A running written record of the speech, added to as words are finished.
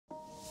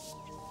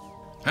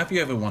Have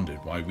you ever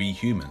wondered why we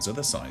humans are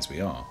the size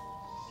we are?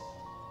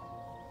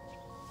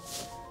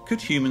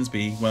 Could humans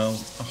be, well,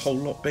 a whole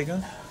lot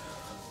bigger?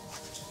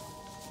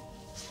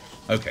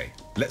 Okay,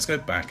 let's go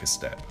back a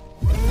step.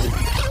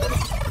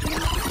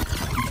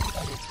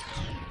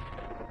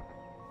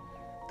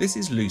 This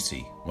is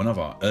Lucy, one of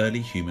our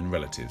early human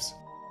relatives.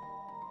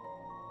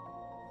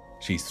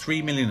 She's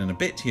 3 million and a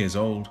bit years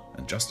old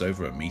and just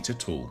over a metre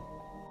tall.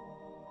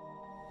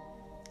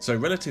 So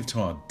relative to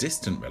our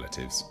distant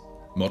relatives,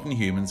 modern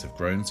humans have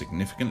grown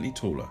significantly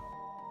taller.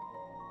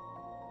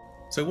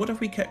 So what if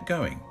we kept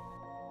going?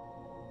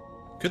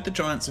 Could the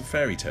giants of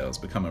fairy tales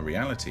become a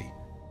reality?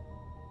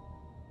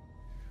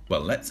 Well,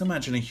 let's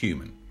imagine a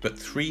human, but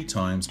 3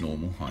 times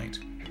normal height.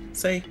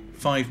 Say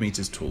 5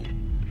 metres tall,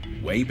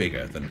 way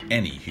bigger than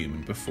any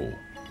human before.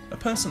 A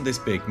person this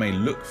big may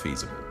look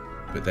feasible,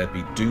 but they'd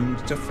be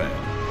doomed to fail.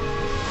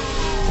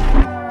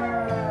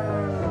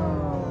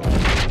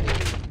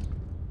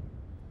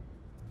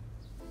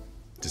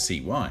 To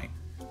see why,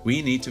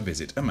 we need to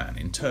visit a man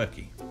in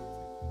Turkey.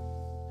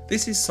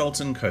 This is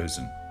Sultan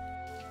Kösen.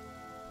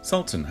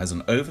 Sultan has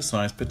an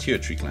oversized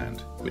pituitary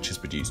gland which has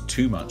produced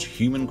too much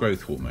human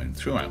growth hormone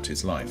throughout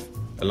his life,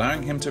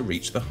 allowing him to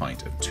reach the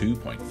height of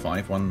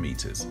 2.51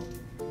 meters.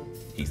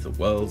 He's the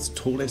world's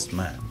tallest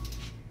man.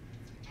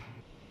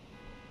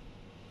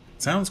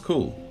 Sounds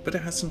cool, but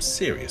it has some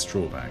serious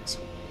drawbacks.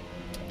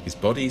 His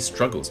body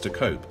struggles to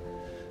cope.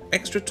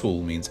 Extra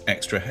tall means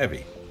extra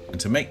heavy, and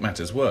to make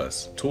matters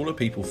worse, taller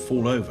people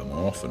fall over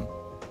more often,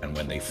 and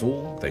when they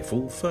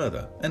fall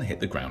further and hit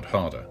the ground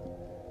harder.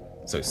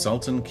 So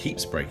Sultan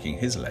keeps breaking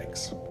his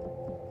legs.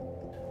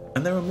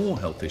 And there are more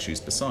health issues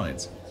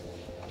besides.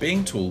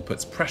 Being tall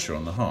puts pressure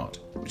on the heart,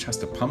 which has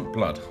to pump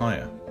blood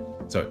higher.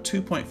 So at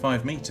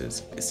 2.5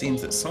 meters, it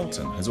seems that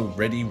Sultan has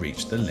already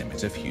reached the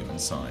limit of human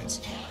size.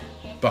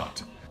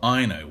 But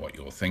I know what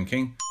you're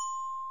thinking.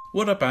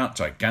 What about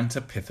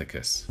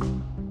Gigantopithecus?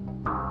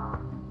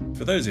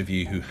 For those of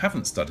you who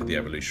haven't studied the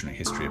evolutionary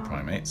history of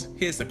primates,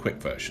 here's the quick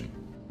version.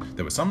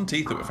 There were some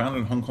teeth that were found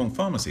in a Hong Kong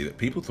pharmacy that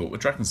people thought were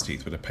dragon's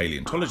teeth, but a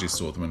paleontologist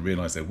saw them and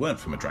realised they weren't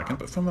from a dragon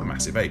but from a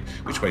massive ape,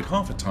 which weighed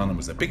half a ton and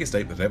was the biggest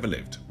ape that ever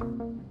lived.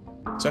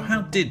 So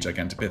how did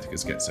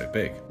Gigantopithecus get so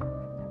big?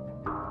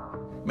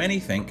 Many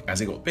think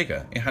as it got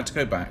bigger, it had to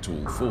go back to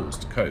all fours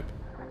to cope.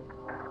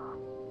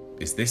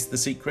 Is this the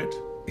secret?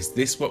 Is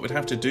this what we'd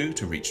have to do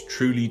to reach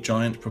truly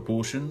giant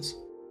proportions?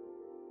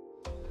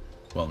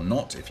 Well,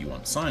 not if you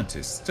want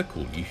scientists to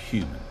call you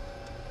human.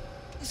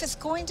 If it's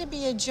going to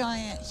be a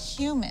giant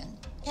human,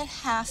 it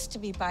has to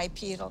be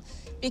bipedal,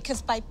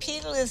 because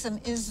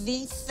bipedalism is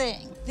the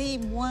thing, the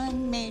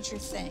one major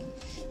thing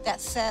that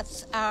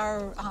sets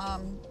our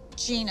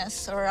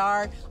genus or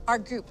our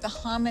group, the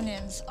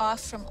hominins,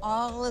 off from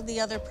all of the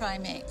other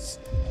primates.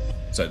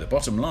 So the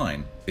bottom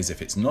line is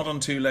if it's not on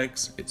 2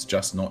 legs, it's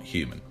just not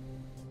human.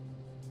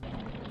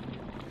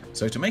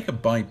 So to make a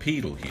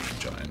bipedal human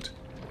giant,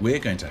 we're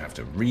going to have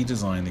to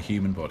redesign the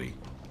human body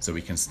so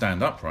we can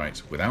stand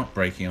upright without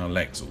breaking our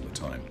legs all the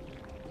time.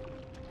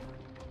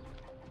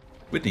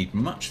 We'd need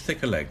much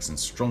thicker legs and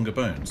stronger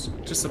bones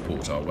to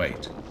support our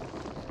weight.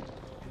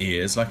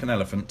 Ears like an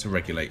elephant to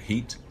regulate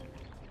heat.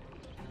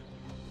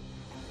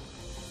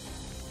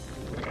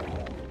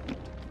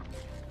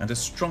 And a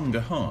stronger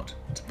heart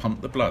to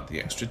pump the blood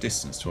the extra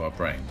distance to our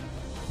brain.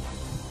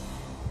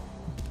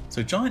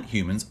 So giant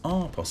humans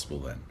are possible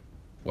then?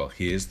 Well,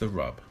 here's the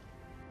rub.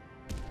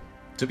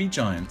 To be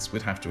giants,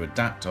 we'd have to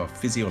adapt our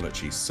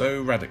physiology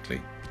so radically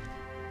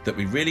that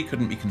we really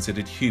couldn't be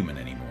considered human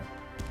anymore.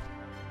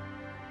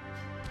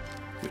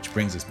 Which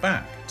brings us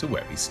back to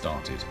where we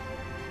started.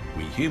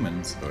 We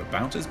humans are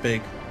about as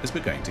big as we're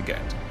going to get.